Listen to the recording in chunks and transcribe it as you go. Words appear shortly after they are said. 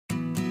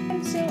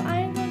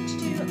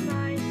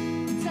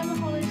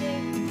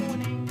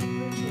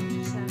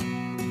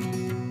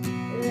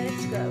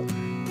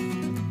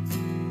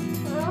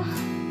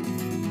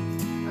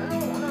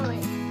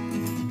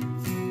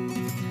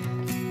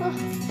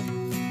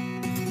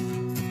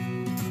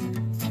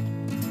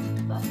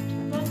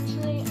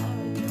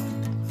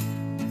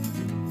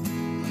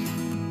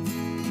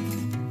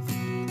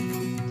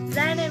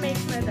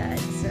make my bed,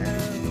 so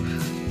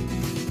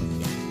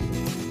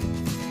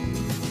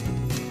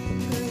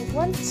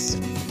once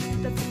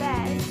the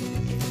bed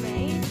is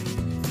made,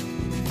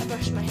 I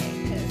brush my hair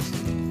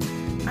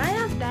because I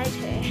have dyed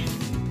hair.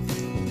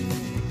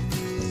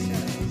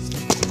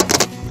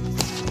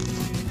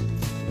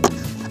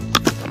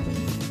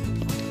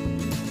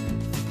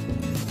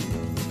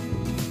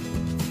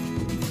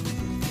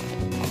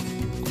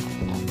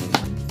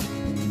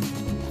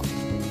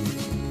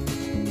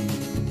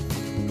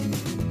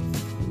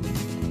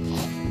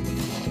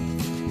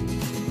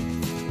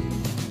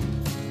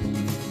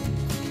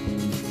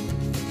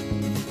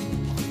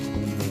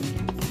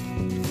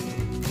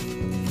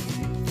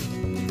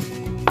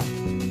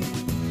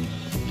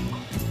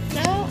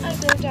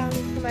 Go down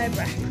for my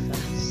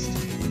breakfast.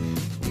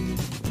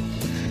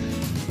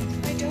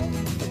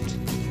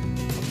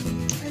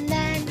 And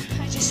then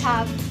I just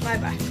have my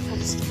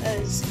breakfast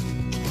because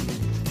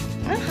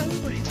I'm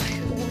hungry by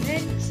the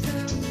morning. So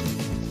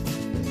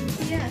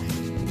yeah,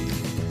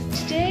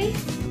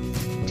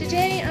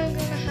 today I'm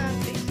gonna have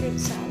a fruit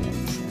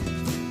salad. So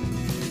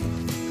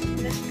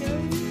let's go.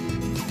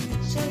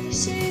 So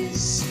this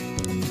is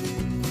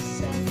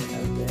some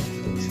of the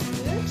fruit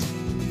salad.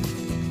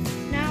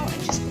 Now I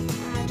just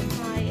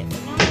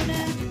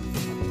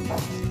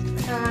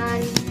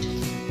and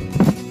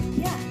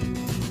yeah,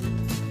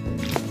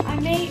 I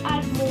may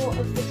add more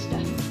of this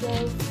stuff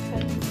though,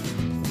 but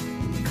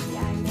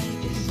yeah, I may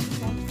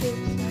just want to,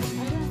 so I don't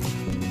know.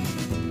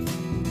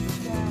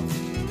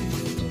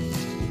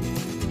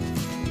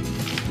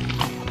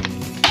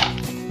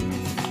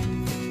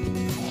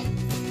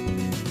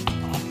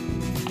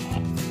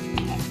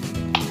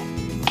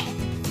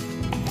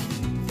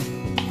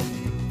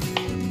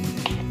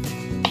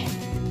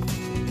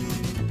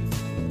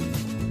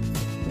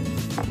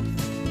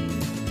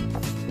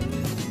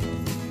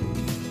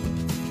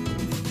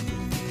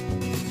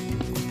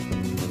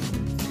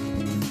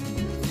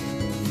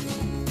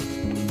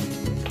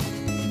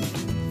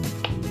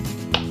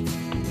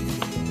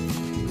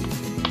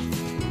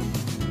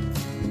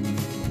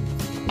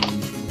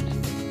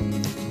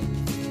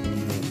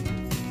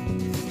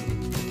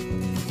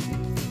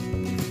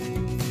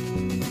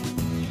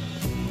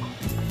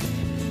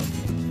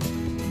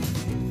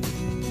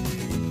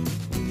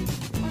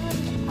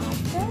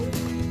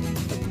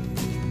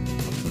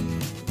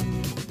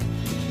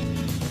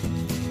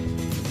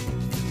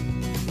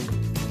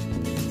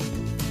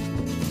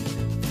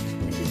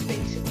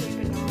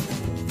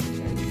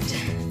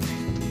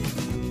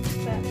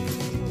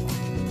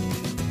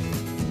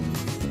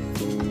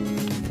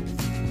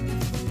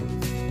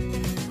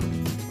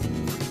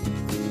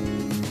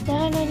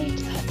 Then I need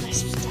to put my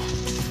stuff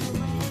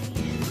away.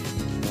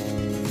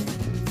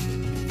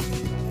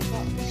 I've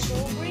got the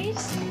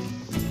strawberries.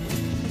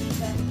 Put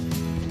them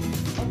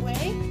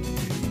away.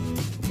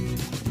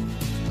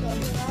 Got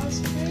the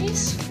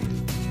raspberries.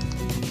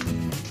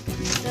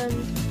 Put them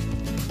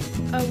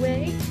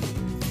away.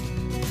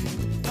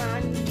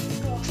 And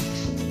got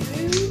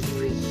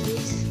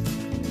blueberries.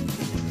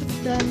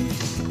 Put them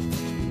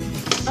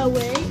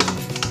away.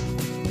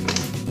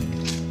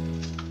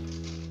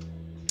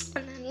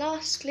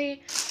 Lastly,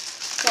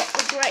 got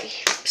the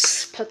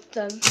grapes, put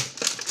them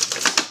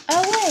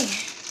away.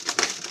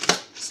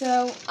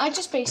 So I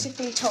just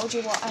basically told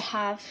you what I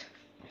have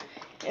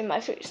in my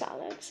fruit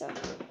salad, so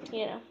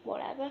you know,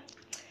 whatever.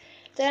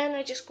 Then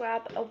I just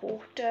grab a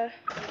water.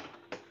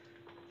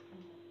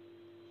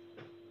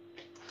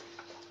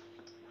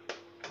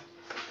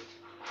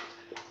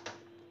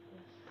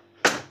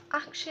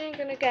 Actually, I'm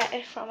gonna get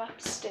it from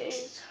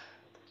upstairs.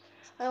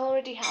 I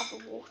already have a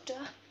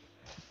water.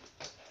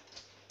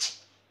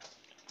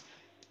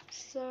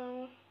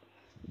 So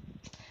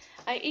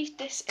I eat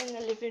this in the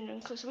living room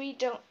because we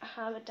don't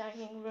have a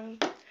dining room.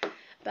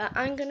 But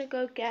I'm gonna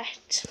go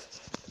get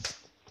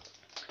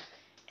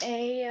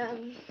a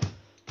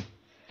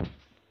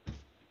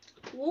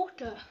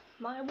water,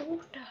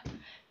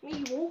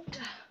 me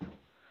water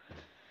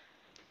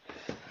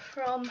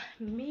from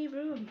me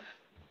room.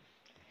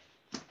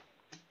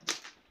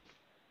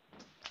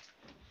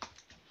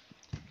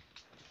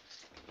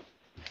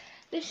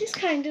 This is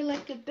kind of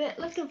like a bit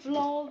like a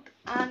vlog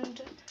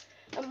and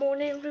a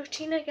morning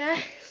routine, I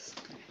guess.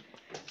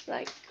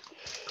 Like,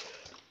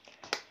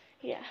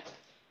 yeah.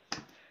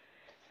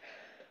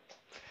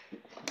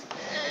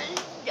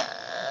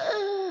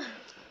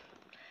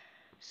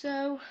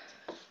 So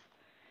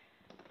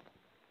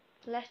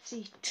let's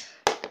eat.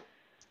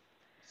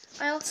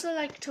 I also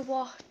like to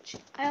watch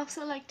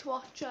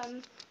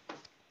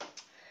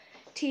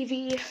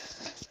TV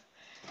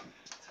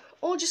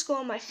or just go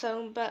on my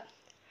phone, but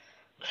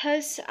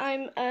because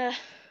I'm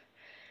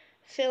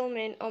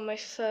filming on my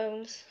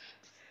phone,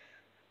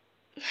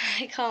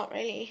 I can't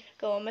really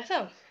go on my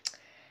phone.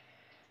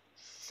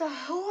 So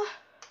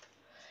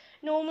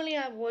normally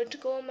I would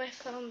go on my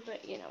phone,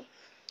 but you know,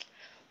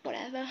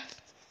 whatever.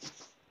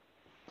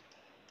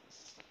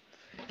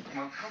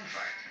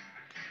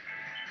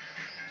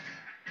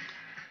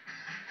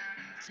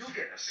 you'll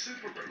get a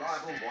super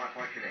reliable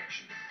Wi-Fi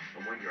connection.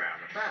 And when you're out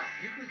and about,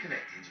 you can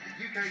connect into the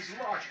UK's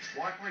largest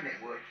Wi-Fi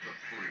network for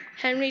free.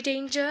 Henry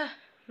Danger,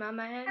 my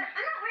man. I'm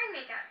not wearing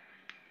makeup.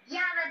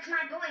 Yeah, that's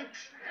my point.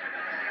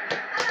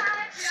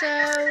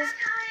 So,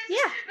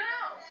 yeah.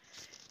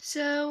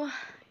 So,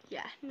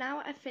 yeah,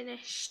 now I've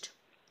finished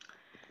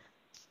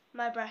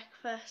my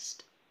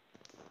breakfast.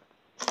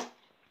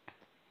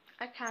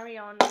 I carry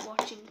on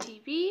watching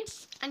TV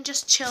and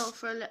just chill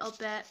for a little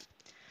bit.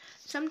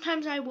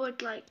 Sometimes I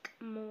would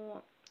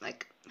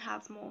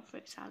have more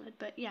fruit salad,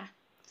 but yeah.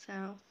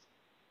 So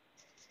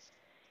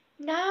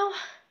now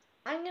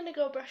I'm gonna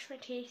go brush my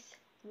teeth,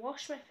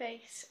 wash my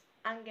face,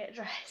 and get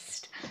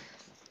dressed.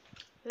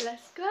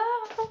 Let's go.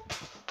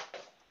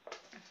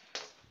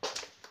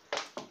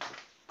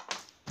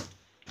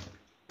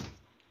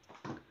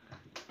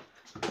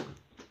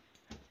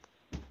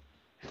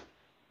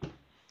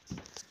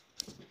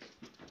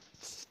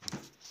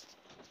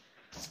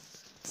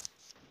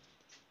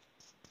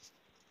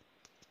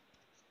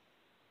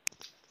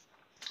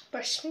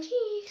 Brush my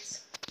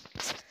teeth,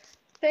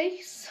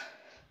 face,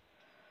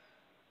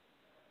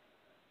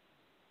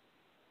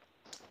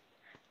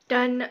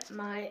 done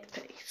my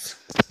face.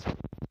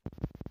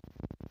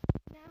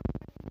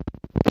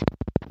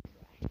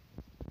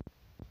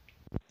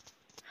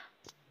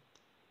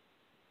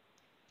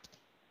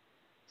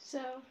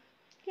 So,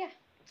 yeah.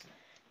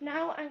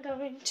 Now I'm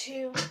going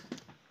to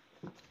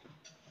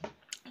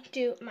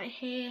do my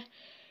hair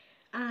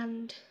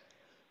and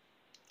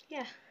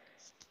yeah.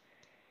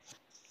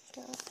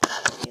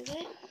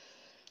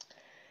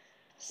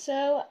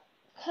 So,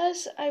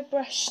 because I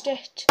brushed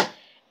it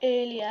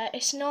earlier,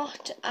 it's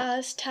not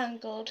as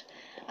tangled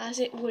as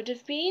it would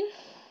have been.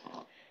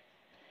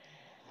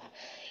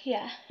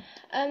 Yeah.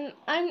 I'm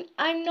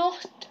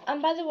not.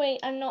 And by the way,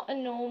 I'm not a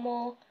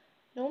normal.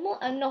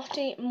 I'm not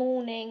a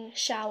morning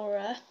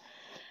showerer.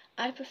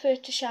 I prefer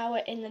to shower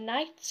in the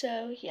night.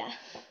 So yeah.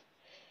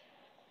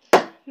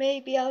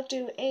 Maybe I'll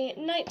do a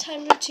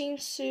nighttime routine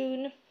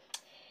soon,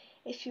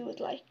 if you would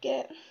like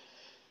it.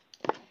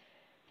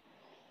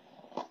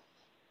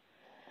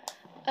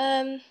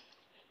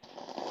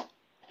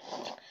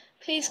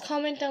 Please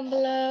comment down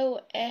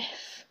below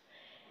if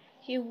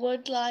you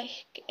would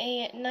like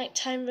a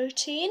nighttime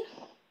routine,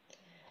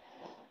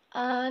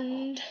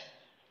 and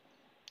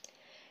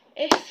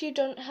if you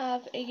don't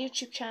have a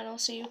YouTube channel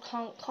so you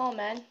can't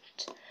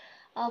comment,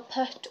 I'll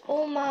put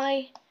all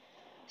my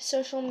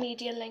social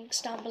media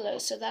links down below.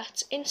 So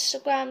that's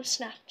Instagram,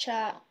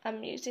 Snapchat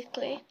and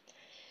Musical.ly.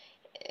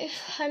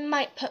 I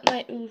might put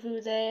my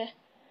Uvu there,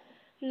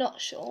 not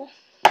sure,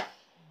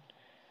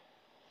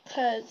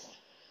 because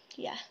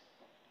yeah,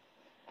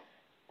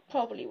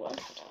 probably won't.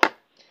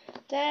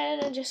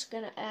 Then I'm just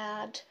going to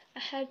add a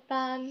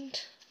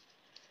headband.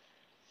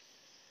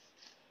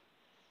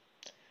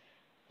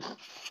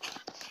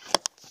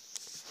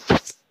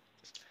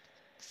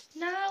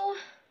 Now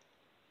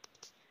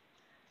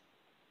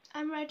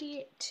I'm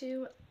ready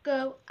to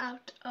go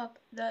out of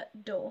the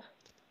door.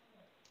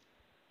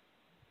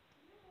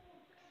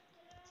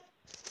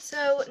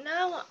 So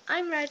now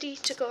I'm ready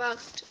to go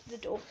out the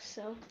door.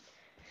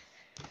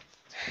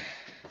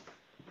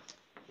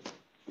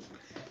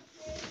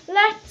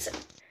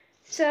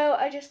 So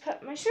I just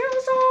put my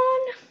shoes on.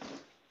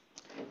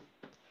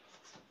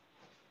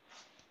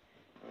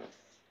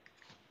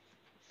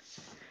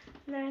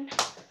 Then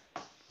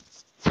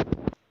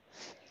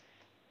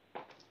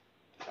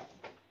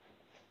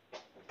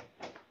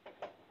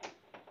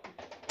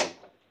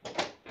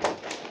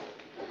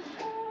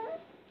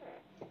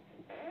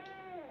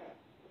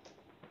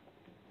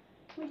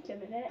wait a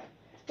minute.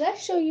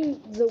 Let's show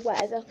you the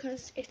weather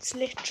because it's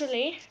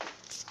literally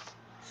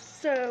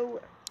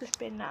so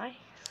flipping nice.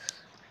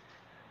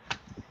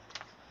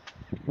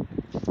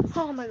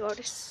 Oh my god,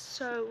 it's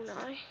so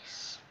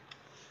nice.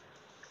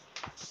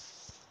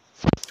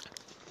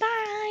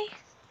 Bye.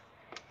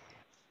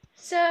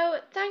 So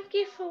thank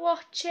you for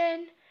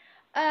watching.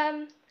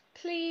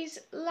 Please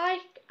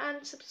like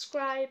and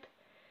subscribe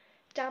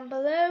down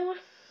below,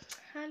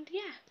 and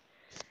yeah,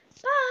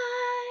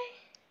 bye.